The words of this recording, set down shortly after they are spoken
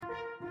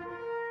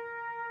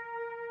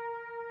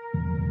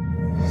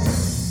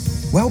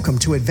Welcome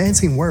to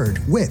Advancing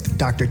Word with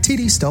Dr.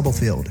 T.D.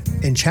 Stubblefield.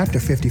 In chapter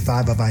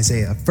 55 of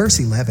Isaiah, verse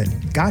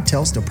 11, God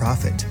tells the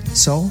prophet,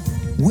 "So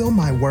will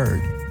my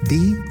word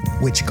be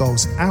which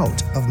goes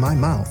out of my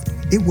mouth.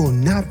 It will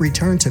not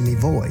return to me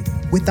void,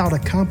 without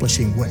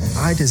accomplishing what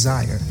I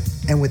desire,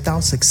 and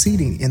without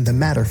succeeding in the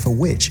matter for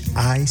which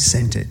I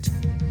sent it."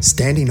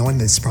 Standing on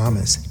this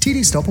promise,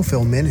 T.D.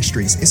 Stubblefield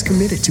Ministries is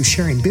committed to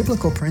sharing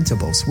biblical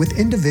principles with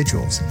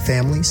individuals,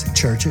 families,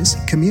 churches,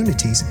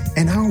 communities,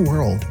 and our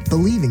world,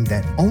 believing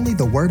that only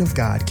the Word of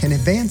God can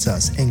advance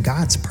us in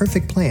God's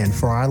perfect plan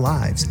for our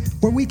lives,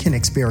 where we can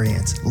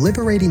experience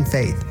liberating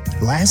faith,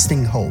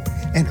 lasting hope,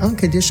 and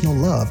unconditional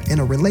love in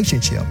a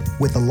relationship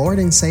with the Lord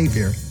and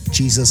Savior,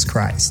 Jesus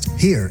Christ.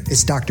 Here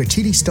is Dr.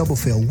 T.D.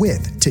 Stubblefield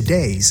with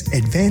today's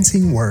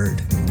Advancing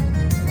Word.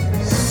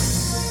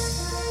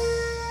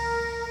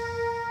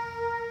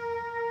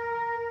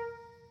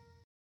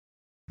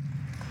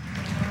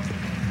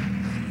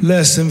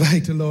 Let's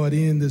invite the Lord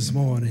in this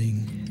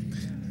morning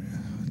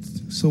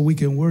so we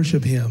can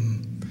worship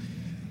Him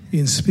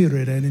in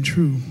spirit and in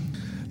truth.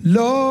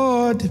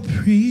 Lord,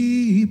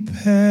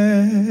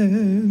 prepare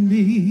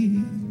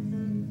me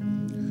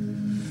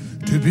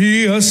to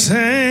be a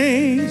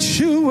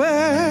sanctuary,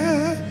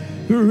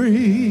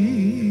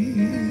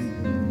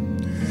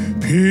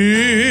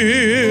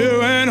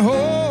 pure and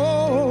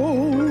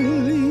holy,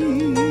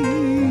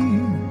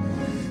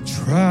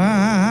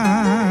 tried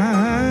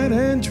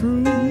and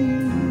true.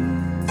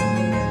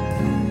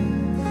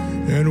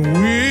 And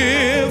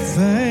with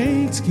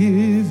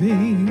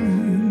thanksgiving,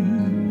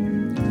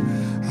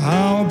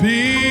 I'll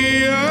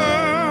be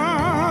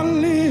a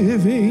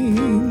living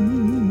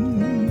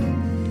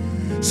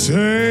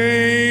sanctuary,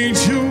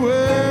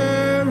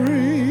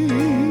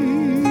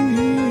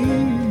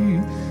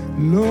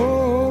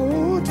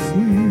 Lord, for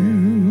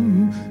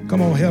you.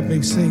 Come on, help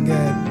me sing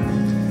that.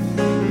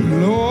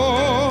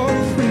 Lord,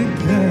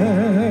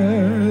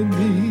 prepare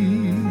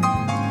me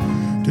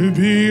to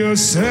be a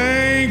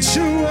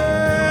sanctuary,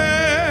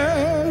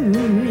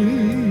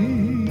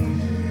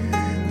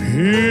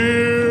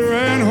 pure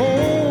and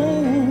holy,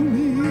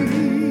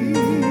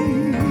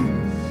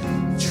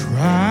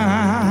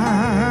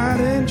 tried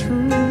and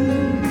true,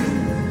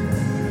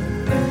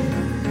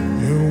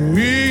 and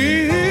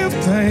with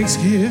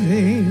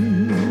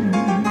thanksgiving,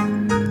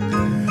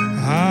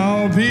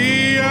 I'll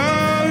be a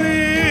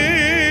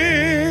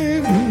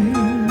living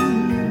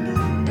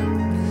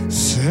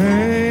sanctuary,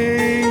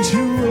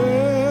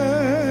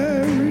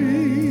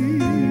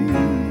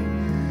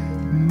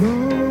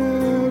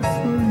 Lord,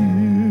 for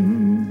you.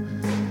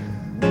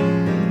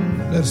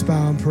 Let's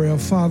bow in prayer.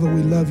 Father,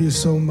 we love you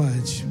so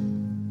much,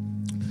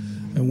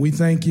 and we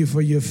thank you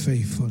for your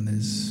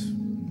faithfulness.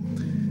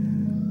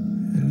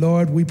 And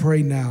Lord, we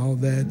pray now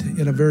that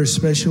in a very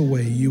special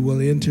way you will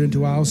enter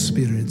into our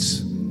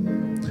spirits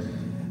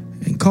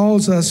and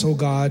cause us, oh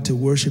God, to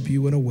worship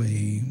you in a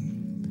way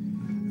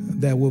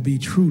that will be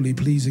truly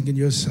pleasing in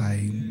your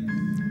sight.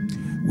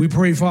 We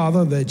pray,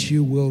 Father, that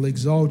you will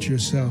exalt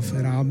yourself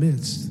in our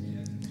midst.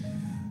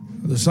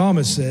 The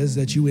psalmist says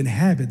that you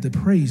inhabit the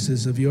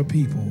praises of your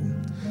people.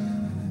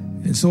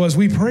 And so as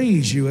we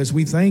praise you, as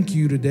we thank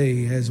you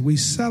today, as we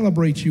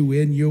celebrate you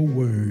in your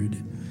word,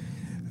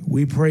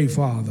 we pray,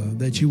 Father,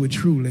 that you would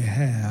truly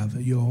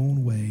have your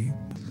own way.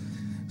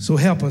 So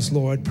help us,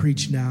 Lord,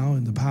 preach now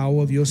in the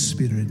power of your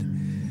spirit.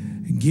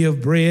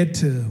 Give bread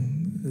to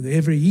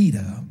every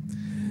eater.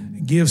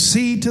 Give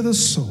seed to the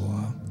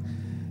sower.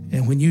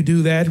 And when you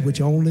do that, which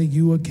only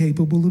you are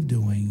capable of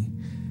doing,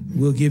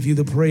 we'll give you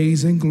the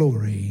praise and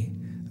glory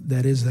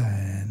that is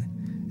thine.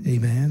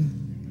 Amen.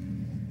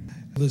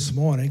 This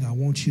morning, I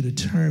want you to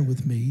turn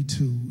with me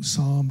to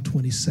Psalm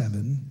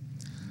 27.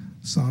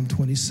 Psalm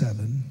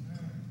 27.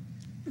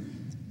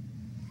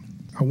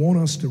 I want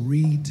us to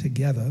read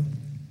together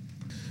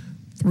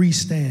 3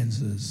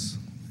 stanzas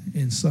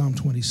in Psalm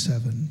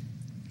 27,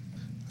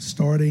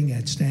 starting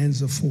at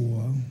stanza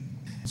 4.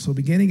 So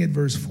beginning at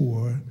verse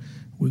 4,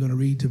 we're going to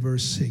read to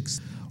verse 6.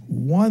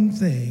 One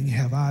thing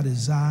have I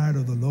desired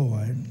of the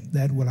Lord,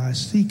 that will I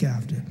seek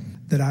after,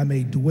 that I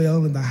may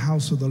dwell in the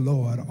house of the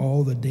Lord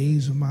all the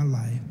days of my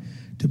life,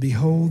 to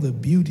behold the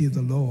beauty of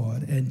the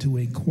Lord and to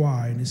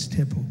inquire in his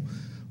temple.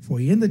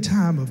 For in the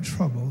time of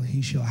trouble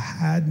he shall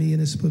hide me in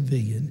his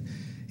pavilion.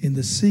 In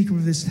the secret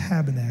of his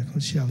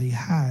tabernacle shall he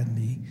hide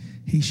me.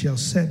 He shall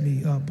set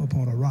me up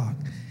upon a rock.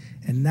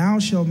 And now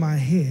shall my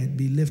head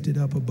be lifted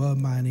up above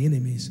mine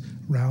enemies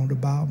round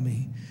about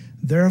me.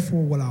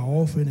 Therefore will I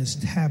offer in his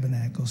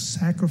tabernacle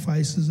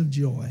sacrifices of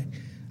joy.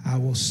 I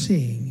will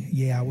sing,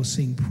 yea, I will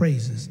sing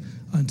praises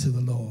unto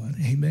the Lord.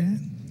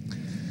 Amen.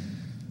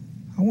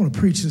 I want to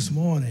preach this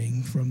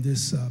morning from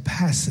this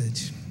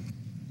passage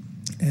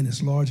and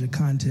its larger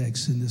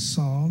context in this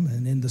psalm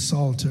and in the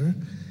Psalter.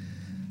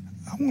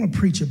 I want to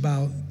preach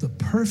about the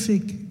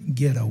perfect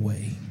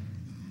getaway.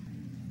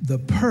 The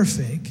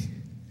perfect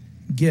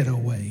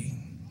getaway.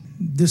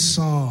 This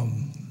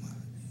psalm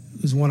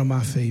is one of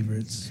my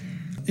favorites.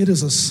 It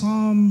is a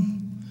psalm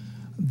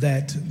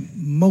that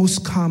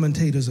most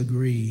commentators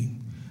agree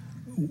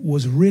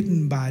was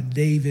written by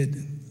David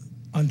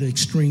under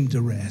extreme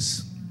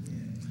duress.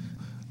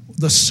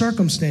 The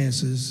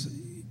circumstances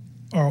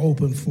are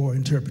open for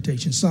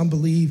interpretation. Some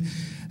believe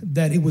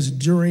that it was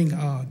during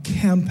a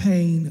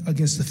campaign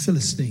against the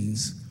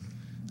Philistines,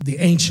 the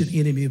ancient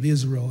enemy of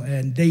Israel,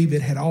 and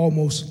David had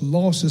almost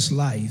lost his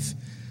life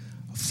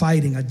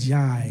fighting a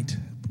giant,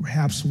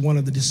 perhaps one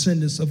of the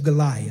descendants of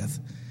Goliath.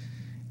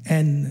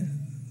 And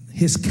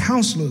his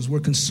counselors were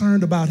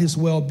concerned about his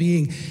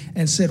well-being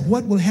and said,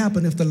 what will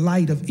happen if the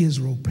light of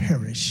Israel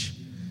perish?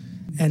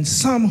 And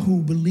some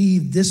who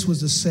believe this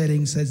was the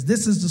setting says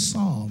this is the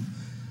psalm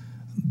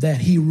that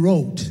he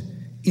wrote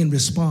in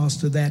response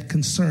to that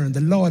concern.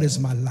 The Lord is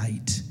my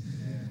light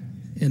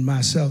and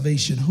my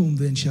salvation, whom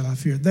then shall I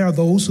fear? There are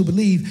those who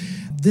believe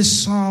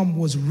this psalm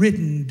was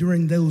written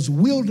during those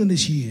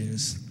wilderness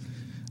years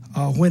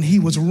when he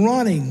was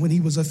running, when he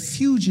was a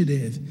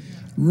fugitive,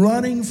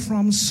 running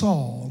from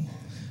Saul,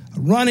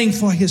 running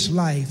for his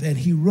life. And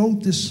he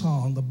wrote this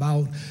song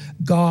about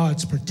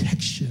God's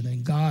protection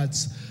and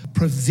God's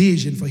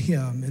provision for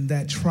him in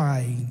that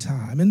trying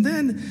time. And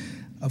then,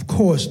 of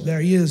course,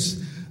 there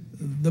is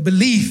the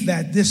belief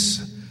that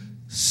this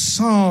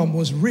psalm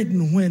was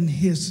written when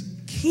his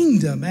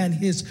kingdom and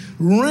his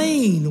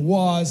reign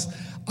was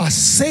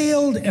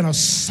assailed and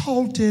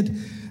assaulted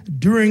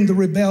during the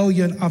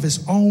rebellion of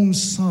his own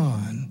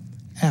son,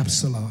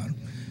 Absalom.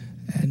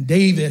 And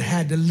David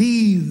had to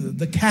leave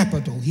the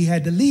capital. He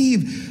had to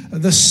leave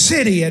the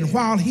city. And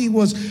while he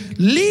was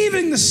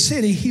leaving the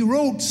city, he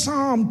wrote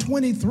Psalm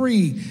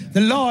 23,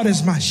 the Lord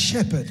is my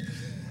shepherd,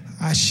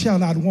 I shall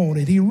not want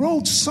it. He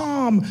wrote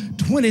Psalm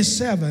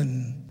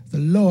 27, the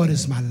Lord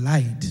is my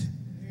light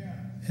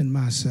and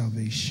my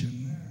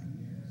salvation.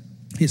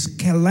 His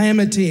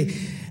calamity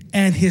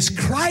and his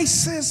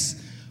crisis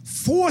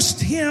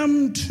forced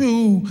him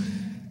to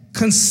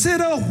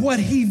consider what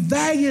he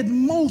valued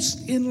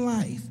most in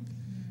life.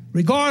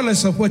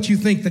 Regardless of what you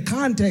think the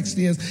context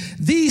is,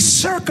 these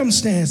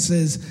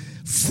circumstances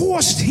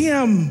forced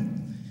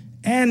him,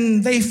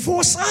 and they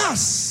force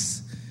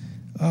us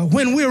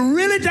when we're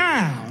really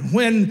down,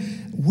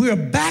 when we're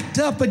backed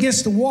up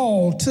against the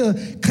wall,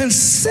 to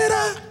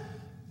consider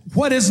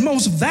what is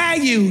most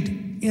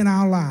valued in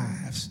our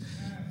lives.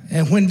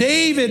 And when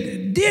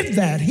David did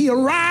that, he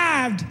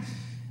arrived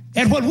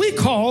at what we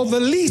call the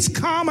least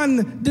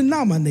common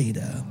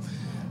denominator.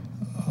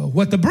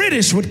 What the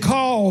British would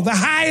call the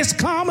highest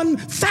common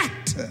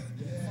factor.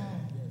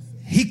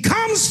 He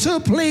comes to a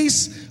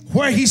place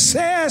where he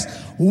says,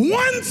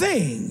 one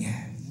thing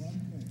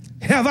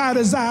have I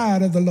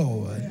desired of the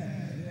Lord.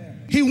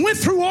 He went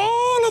through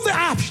all of the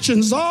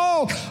options,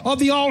 all of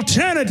the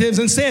alternatives,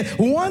 and said,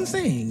 one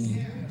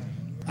thing.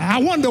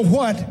 I wonder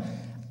what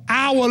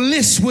our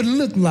list would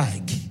look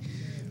like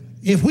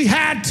if we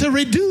had to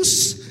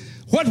reduce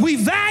what we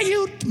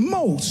valued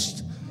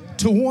most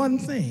to one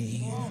thing.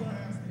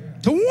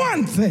 To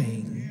one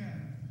thing.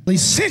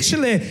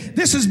 Essentially,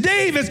 this is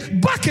David's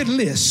bucket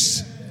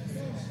list.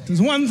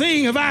 There's one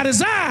thing have I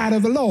desired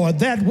of the Lord,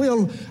 that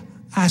will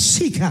I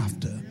seek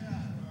after.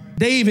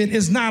 David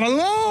is not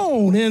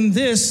alone in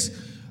this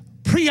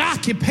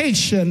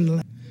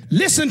preoccupation.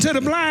 Listen to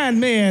the blind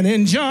man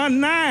in John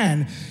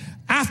 9.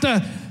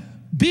 After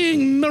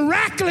being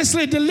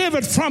miraculously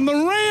delivered from the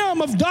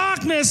realm of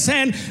darkness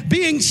and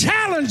being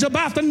challenged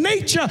about the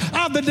nature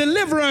of the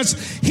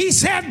deliverance, he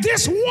said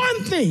this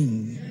one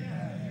thing.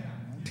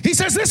 He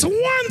says, this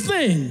one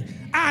thing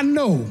I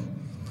know.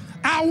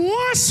 I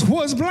once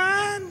was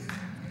blind,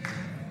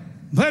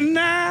 but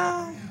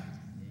now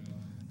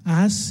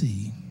I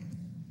see.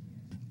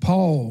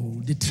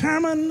 Paul,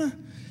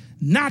 determined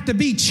not to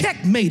be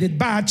checkmated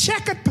by a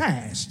checkered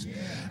past,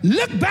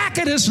 looked back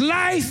at his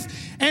life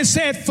and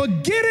said,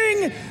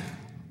 forgetting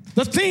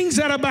the things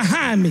that are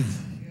behind me,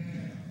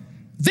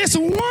 this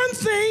one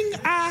thing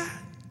I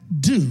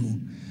do,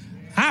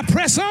 I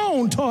press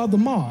on toward the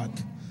mark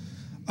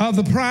of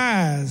the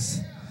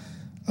prize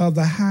of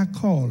the high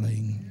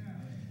calling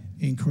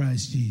in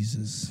Christ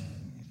Jesus.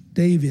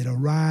 David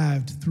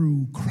arrived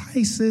through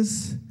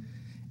crisis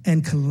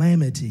and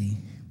calamity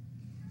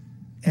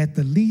at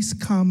the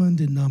least common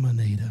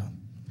denominator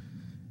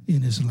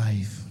in his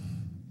life.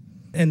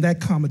 And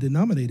that common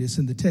denominator is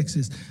in the text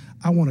is,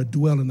 I want to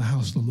dwell in the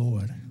house of the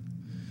Lord.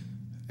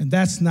 And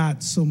that's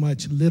not so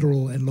much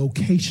literal and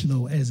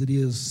locational as it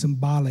is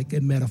symbolic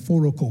and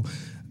metaphorical,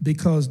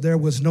 because there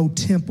was no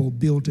temple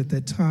built at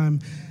that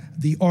time.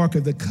 The Ark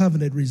of the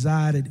Covenant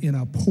resided in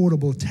a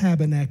portable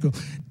tabernacle.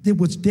 It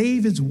was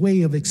David's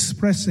way of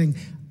expressing,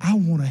 I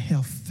want to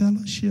have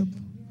fellowship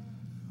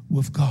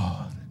with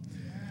God.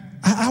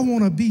 I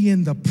want to be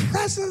in the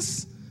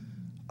presence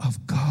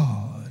of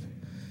God.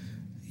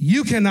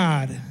 You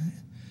cannot,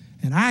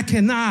 and I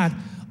cannot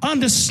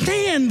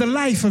understand the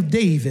life of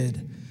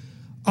David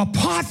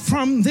apart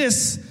from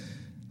this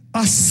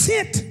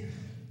ascent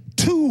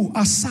to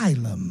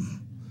asylum.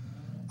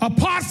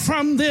 Apart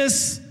from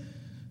this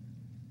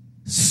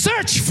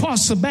search for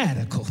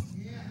sabbatical.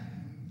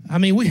 I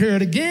mean, we hear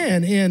it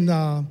again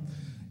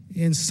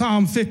in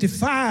Psalm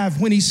 55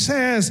 when he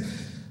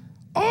says,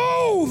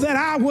 oh, that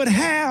I would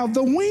have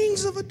the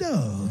wings of a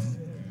dove.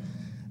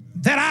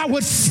 that I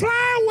would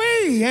fly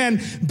away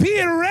and be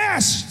at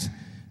rest.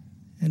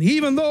 And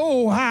even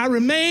though I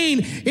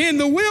remain in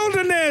the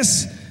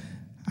wilderness,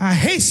 I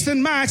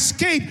hasten my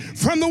escape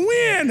from the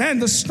wind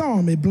and the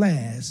stormy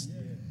blast.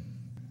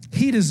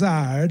 He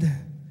desired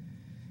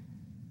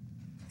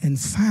and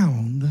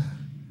found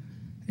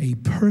a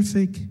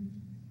perfect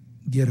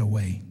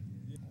getaway.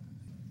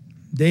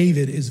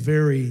 David is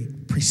very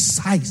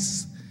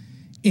precise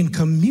in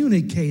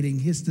communicating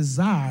his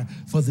desire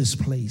for this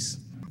place.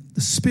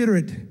 The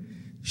Spirit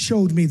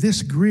showed me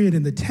this grid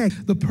in the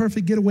text, the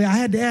perfect getaway. I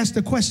had to ask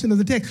the question of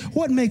the text,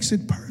 what makes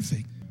it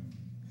perfect?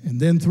 And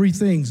then three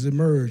things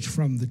emerge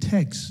from the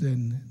text,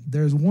 and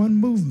there's one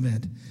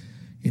movement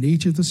in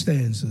each of the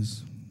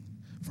stanzas.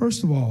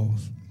 First of all,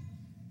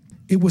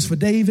 it was for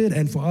David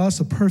and for us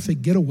a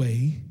perfect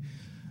getaway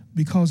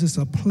because it's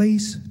a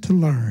place to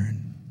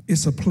learn.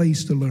 It's a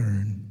place to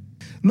learn.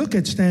 Look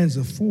at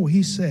stanza 4.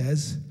 He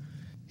says,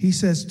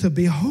 to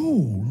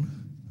behold.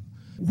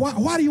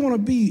 Why do you want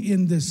to be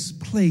in this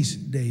place,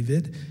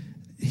 David?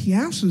 He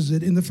answers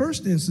it in the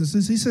first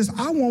instances. He says,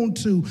 I want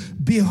to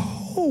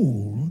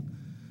behold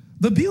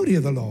the beauty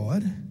of the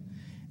Lord,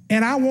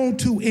 and I want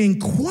to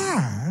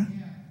inquire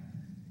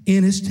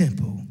in his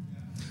temple.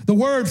 The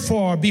word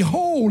for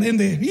behold in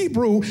the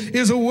Hebrew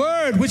is a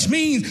word which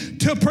means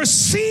to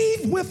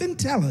perceive with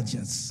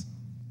intelligence.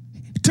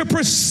 To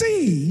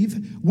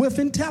perceive with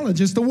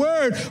intelligence. The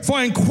word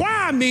for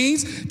inquire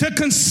means to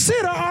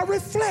consider or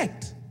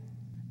reflect.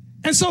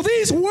 And so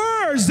these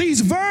words,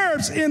 these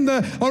verbs in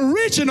the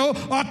original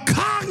are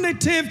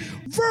cognitive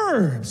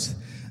verbs.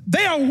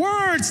 They are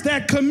words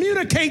that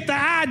communicate the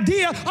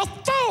idea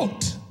of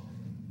thought,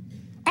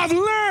 of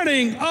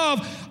learning,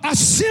 of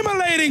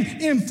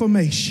assimilating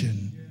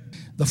information.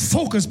 The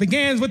focus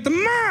begins with the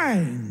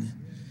mind.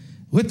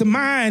 With the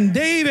mind,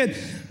 David,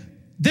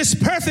 this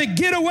perfect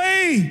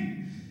getaway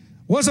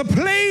was a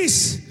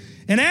place,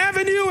 an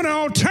avenue, and an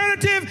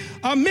alternative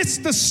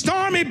amidst the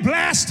stormy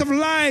blast of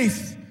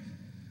life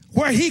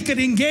where he could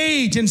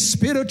engage in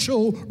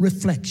spiritual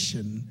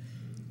reflection.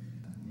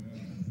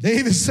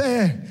 David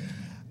said,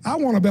 I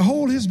want to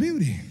behold his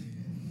beauty.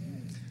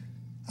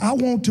 I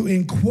want to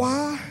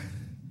inquire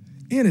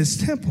in his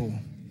temple.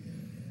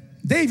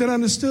 David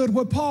understood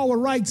what Paul would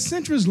write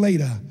centuries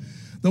later.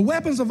 The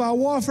weapons of our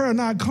warfare are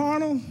not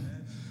carnal,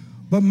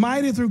 but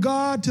mighty through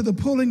God to the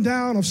pulling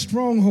down of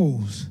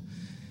strongholds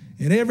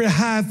and every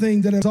high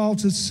thing that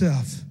exalts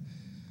itself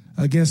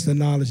against the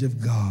knowledge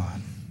of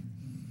God.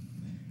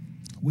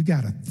 We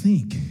got to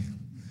think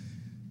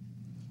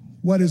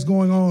what is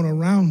going on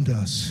around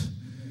us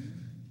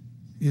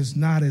is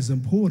not as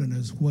important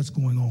as what's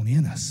going on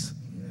in us.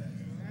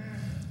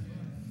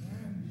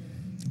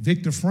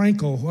 Viktor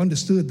Frankl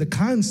understood the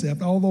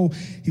concept, although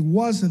he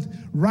wasn't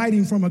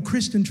writing from a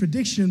Christian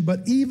tradition, but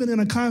even in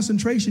a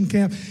concentration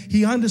camp,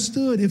 he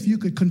understood if you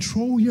could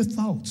control your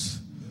thoughts,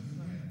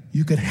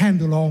 you could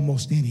handle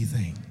almost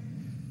anything.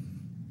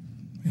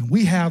 And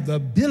we have the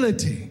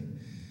ability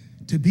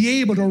to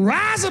be able to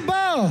rise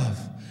above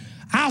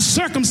our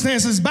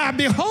circumstances by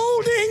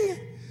beholding,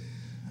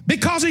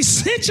 because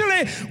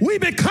essentially we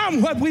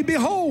become what we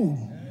behold.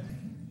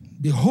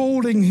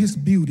 Beholding his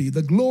beauty,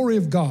 the glory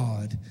of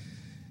God,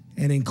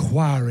 and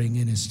inquiring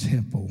in his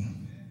temple.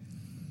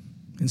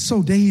 And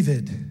so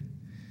David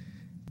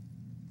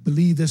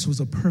believed this was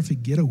a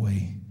perfect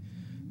getaway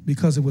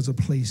because it was a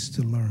place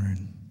to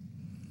learn.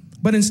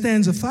 But in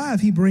stanza 5,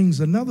 he brings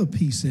another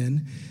piece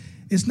in.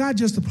 It's not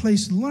just a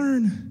place to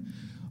learn,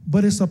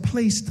 but it's a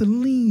place to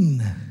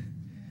lean.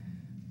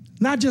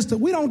 Not just that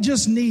we don't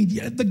just need,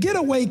 the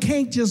getaway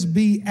can't just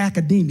be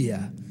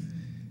academia.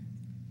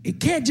 It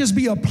can't just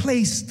be a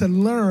place to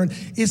learn.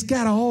 It's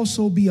got to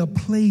also be a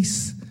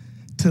place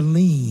to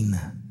lean.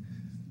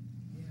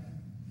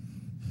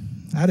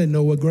 I didn't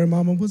know what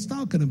Grandmama was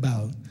talking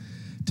about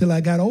till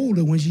I got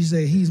older when she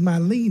said, he's my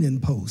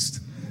leaning post.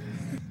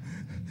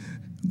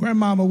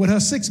 Grandmama, with her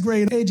 6th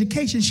grade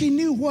education, she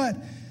knew what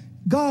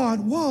God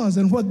was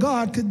and what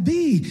God could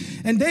be.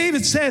 And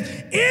David said,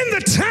 in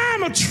the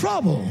time of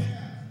trouble,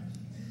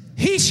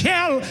 he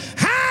shall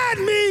hide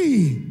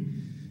me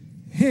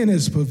in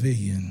his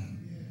pavilion.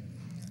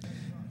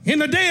 In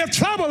the day of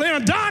trouble,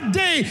 in a dark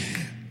day,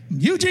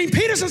 Eugene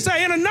Peterson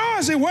said, in a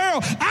noisy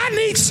world, I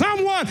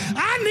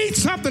need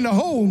something to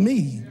hold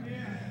me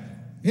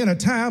in a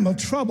time of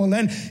trouble.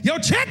 And your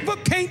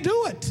checkbook can't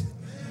do it.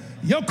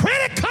 Your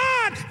credit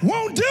card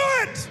won't do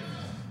it.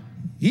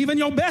 Even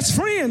your best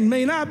friend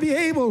may not be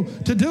able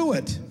to do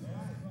it.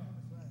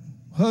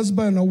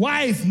 Husband or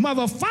wife,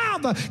 mother,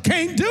 father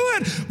can't do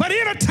it. But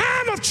in a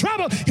time of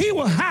trouble, he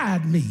will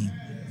hide me.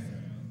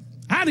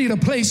 I need a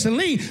place to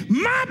lean.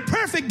 My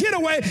perfect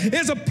getaway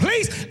is a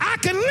place I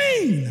can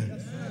lean,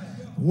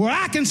 where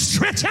I can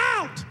stretch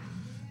out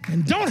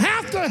and don't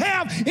have to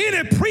have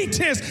any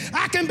pretense.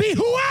 I can be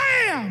who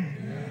I am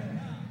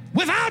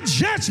without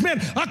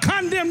judgment or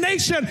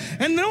condemnation,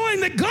 and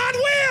knowing that God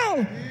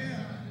will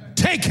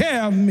take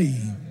care of me.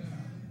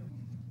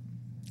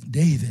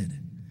 David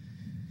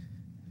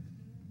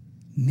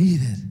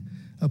needed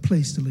a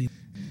place to lean.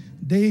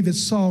 David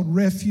sought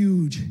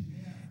refuge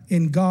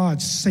in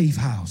God's safe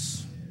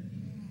house.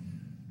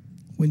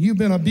 When you've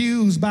been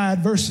abused by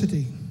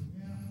adversity,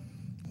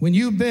 when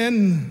you've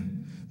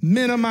been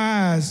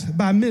minimized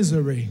by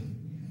misery,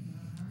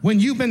 when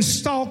you've been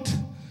stalked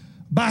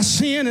by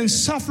sin and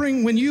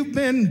suffering, when you've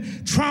been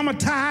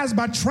traumatized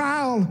by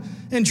trial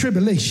and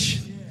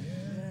tribulation,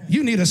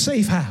 you need a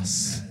safe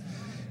house.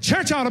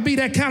 Church ought to be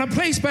that kind of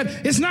place, but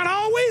it's not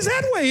always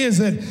that way, is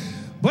it?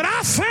 But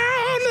I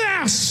found the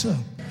answer.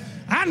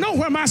 I know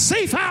where my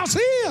safe house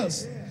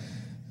is.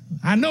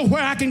 I know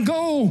where I can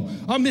go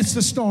amidst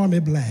the stormy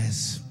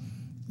blast.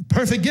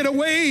 Perfect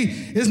getaway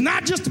is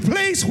not just a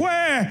place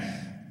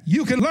where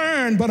you can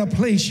learn, but a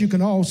place you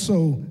can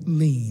also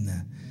lean.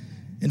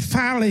 And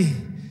finally,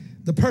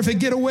 the perfect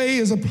getaway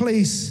is a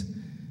place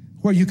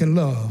where you can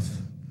love.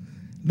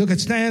 Look at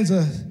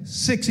stanza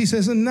 6. He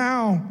says, and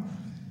now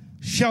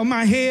shall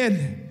my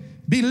head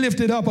be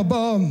lifted up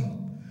above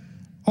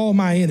all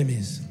my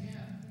enemies.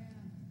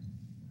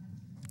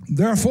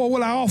 Therefore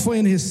will I offer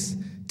in his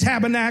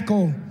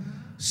tabernacle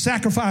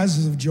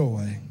sacrifices of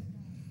joy.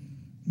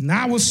 And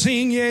I will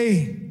sing,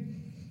 yea,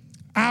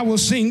 I will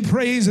sing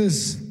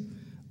praises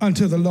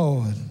unto the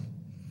Lord.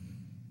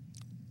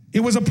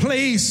 It was a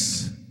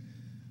place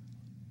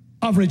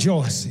of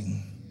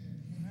rejoicing.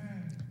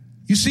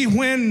 You see,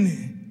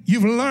 when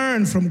you've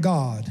learned from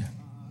God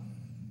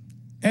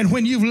and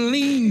when you've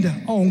leaned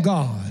on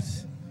God,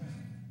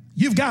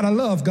 you've got to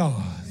love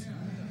God.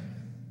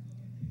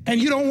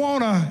 And you don't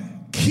want to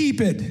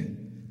keep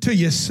it to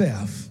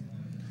yourself.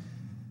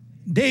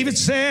 David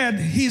said,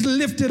 he's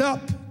lifted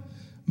up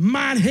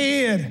my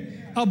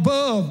head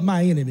above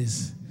my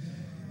enemies.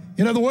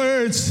 In other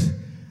words,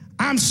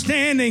 I'm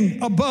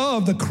standing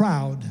above the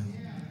crowd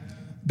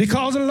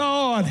because the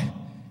Lord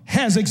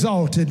has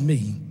exalted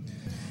me.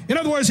 In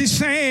other words, he's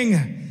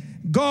saying,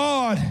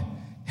 God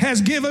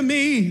has given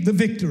me the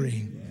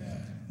victory.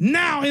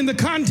 Now, in the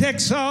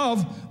context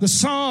of the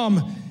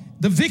psalm,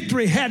 the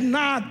victory had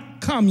not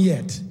come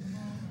yet.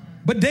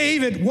 But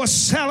David was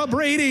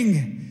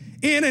celebrating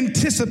in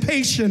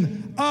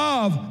anticipation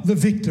of the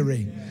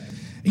victory.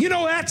 You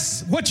know,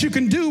 that's what you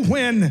can do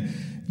when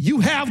you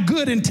have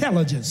good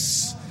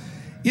intelligence,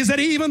 is that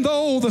even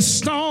though the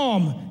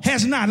storm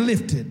has not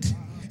lifted,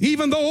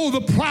 even though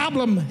the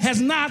problem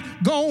has not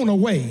gone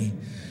away,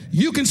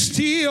 you can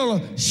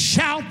still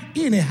shout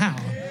anyhow,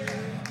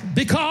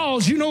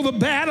 because you know the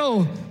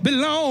battle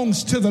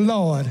belongs to the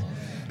Lord.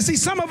 See,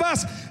 some of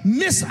us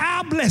miss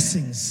our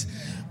blessings.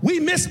 We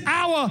miss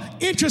our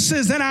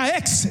entrances and our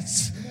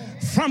exits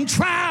from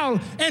trial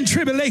and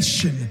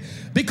tribulation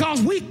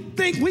because we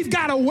think we've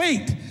got to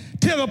wait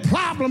till the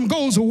problem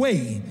goes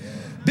away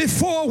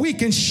before we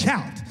can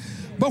shout.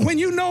 But when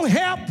you know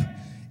help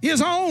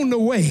is on the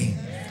way,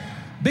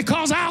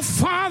 because our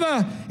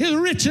Father is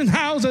rich in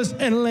houses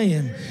and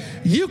land,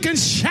 you can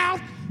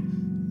shout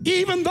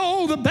even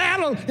though the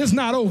battle is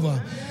not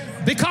over,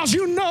 because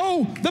you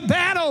know the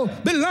battle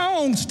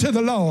belongs to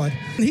the Lord.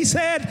 And he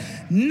said,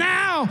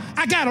 now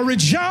I got to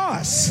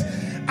rejoice.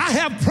 I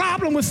have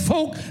problem with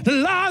folk the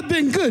Lord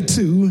been good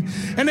to,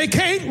 and they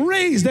can't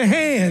raise their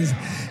hands,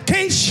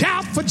 can't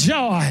shout for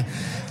joy.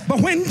 But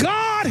when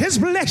God has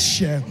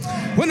blessed you,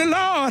 when the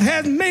Lord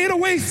has made a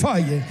way for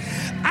you,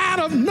 out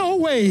of no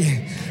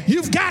way,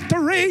 you've got to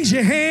raise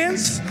your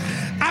hands.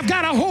 I've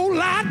got a whole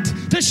lot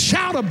to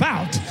shout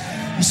about.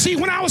 You see,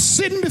 when I was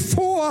sitting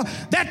before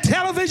that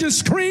television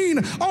screen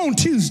on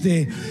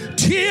Tuesday,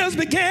 tears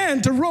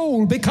began to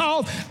roll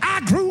because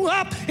I grew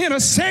up in a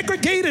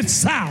segregated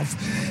South.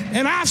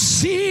 And I've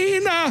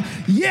seen,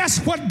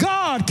 yes, what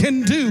God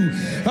can do.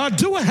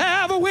 Do I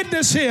have a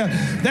witness here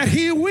that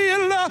he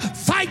will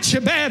fight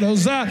your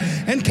battles,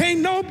 and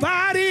can't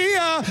nobody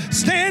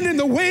stand in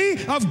the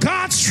way of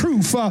God's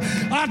truth?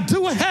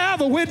 Do I have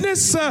a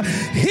witness?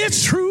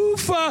 His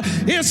truth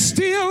is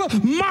still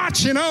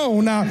marching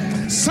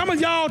on. Some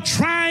of y'all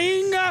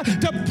trying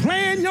to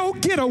plan your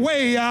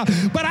getaway,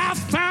 but I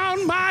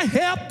found my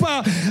help.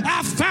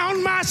 I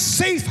found my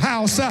safe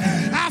house.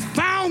 I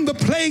found the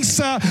place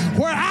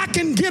where I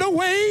can get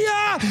away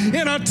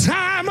in a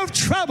time of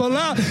trouble.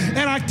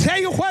 And I tell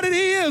you what it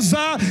is,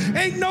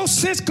 ain't no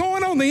sense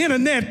going on the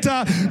internet,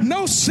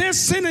 no sense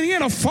sending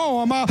in a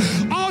form.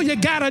 All you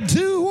gotta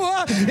do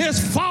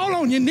is fall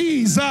on your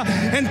knees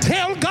and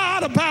tell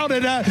God about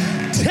it.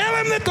 Tell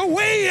him that the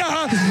way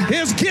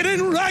is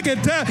getting rugged,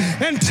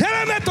 and tell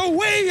him that the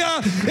way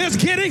is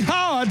getting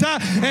hard,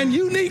 and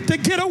you need to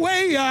get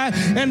away,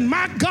 and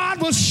my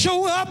God will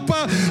show up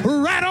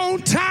right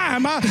on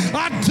time.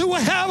 I do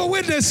have a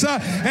witness,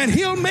 and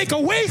he'll make a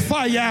way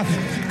for you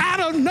out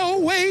of no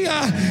way.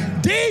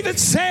 David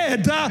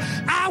said,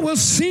 I will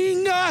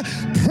sing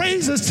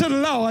praises to the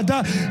Lord.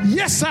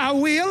 Yes, I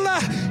will.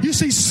 You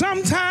see,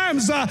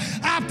 sometimes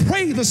I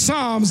pray the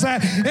Psalms,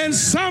 and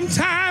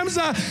sometimes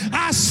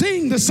I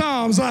sing the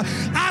Psalms.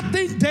 I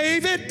think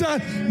David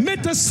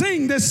meant to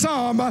sing this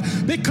psalm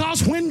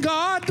because when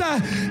God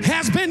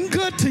has been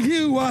good to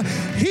you,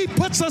 he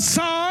puts a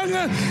song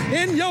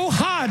in your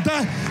heart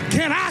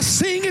Can I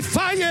sing it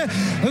for you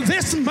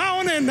this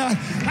morning?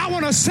 I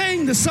want to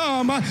sing the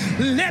psalm.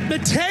 Let me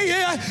tell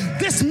you,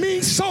 this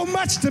means so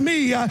much to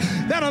me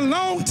that a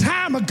long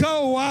time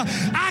ago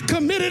I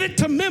committed it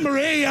to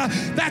memory.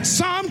 That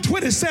Psalm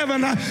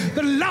 27,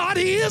 the Lord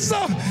is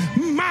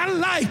my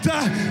light.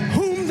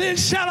 Whom then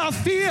shall I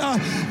fear?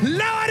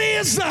 Lord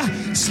is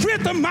the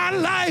strength of my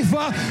life.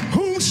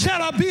 Whom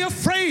shall I be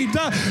afraid?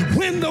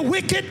 When the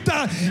wicked,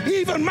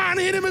 even mine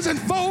enemies and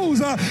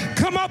foes,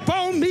 come up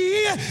on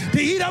me to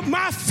eat up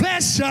my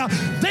flesh,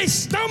 they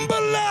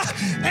stumble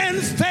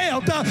and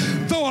fail.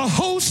 Though a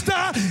host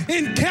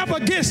encamp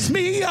against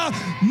me,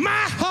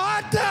 my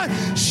heart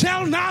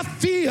shall not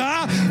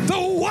fear.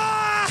 Though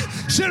war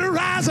should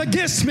rise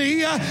against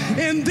me,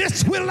 in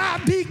this will I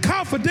be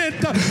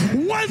confident.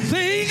 One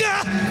thing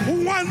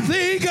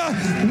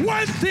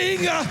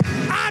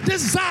I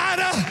desire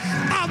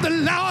of the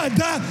Lord,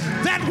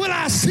 that will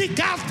I seek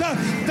after,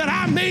 that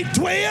I may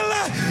dwell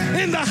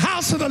in the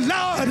house of the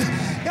Lord.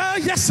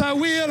 Yes, I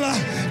will.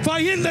 For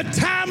in the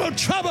time of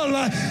trouble,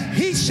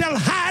 he shall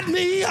hide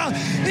me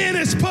in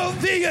his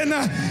pavilion,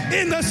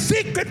 in the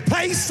secret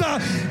place,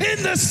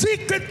 in the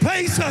secret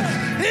place,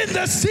 in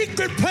the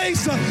secret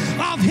place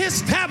of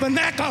his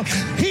tabernacle.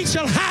 He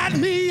shall hide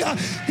me.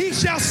 He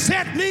shall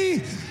set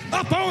me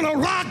up on a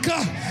rock,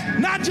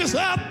 not just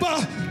up,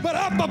 but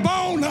up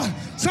above.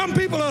 Some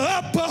people are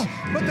up, but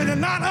they're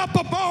not up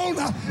above.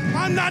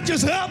 I'm not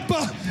just up,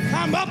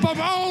 I'm up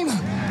above.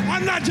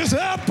 I'm not just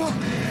up,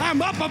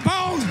 I'm up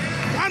above.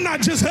 I'm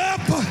not just up,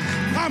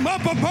 I'm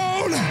up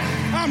above.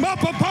 I'm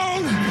up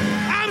above.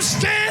 I'm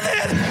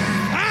standing,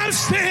 I'm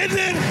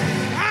standing,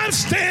 I'm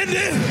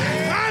standing,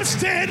 I'm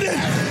standing.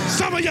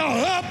 Some of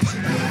y'all up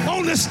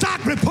on the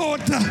stock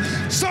report.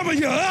 Some of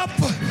you up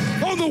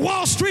on the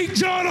Wall Street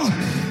Journal.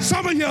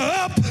 Some of you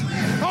up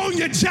on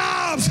your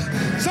jobs.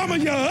 Some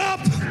of you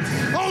up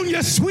on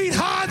your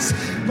sweethearts.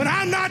 But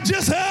I'm not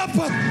just up.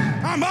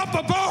 I'm up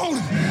above,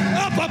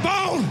 up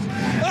above,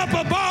 up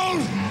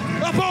above,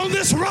 up on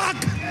this rock,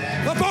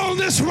 up on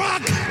this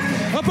rock,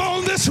 up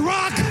on this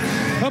rock,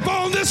 up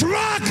on this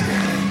rock.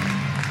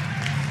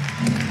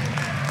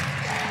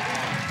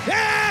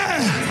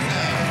 Yeah.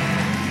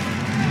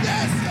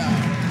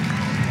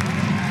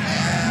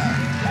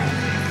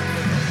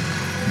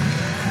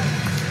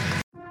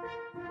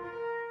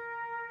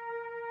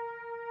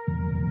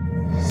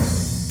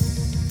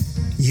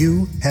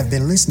 You have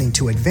been listening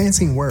to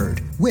Advancing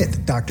Word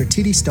with Dr.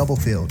 T.D.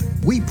 Stubblefield.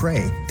 We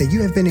pray that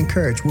you have been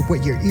encouraged with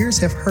what your ears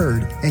have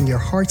heard and your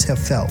hearts have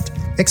felt.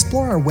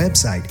 Explore our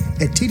website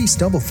at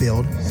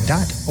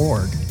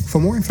tdstubblefield.org for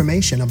more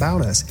information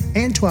about us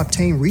and to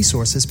obtain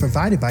resources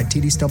provided by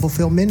T.D.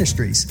 Stubblefield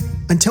Ministries.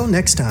 Until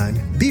next time,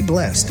 be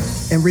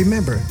blessed and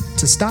remember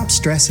to stop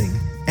stressing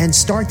and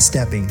start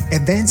stepping,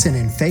 advancing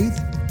in faith,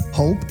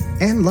 hope,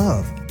 and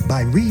love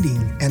by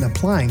reading and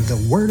applying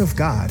the Word of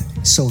God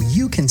so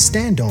you can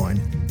stand on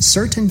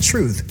certain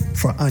truth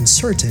for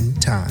uncertain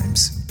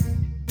times.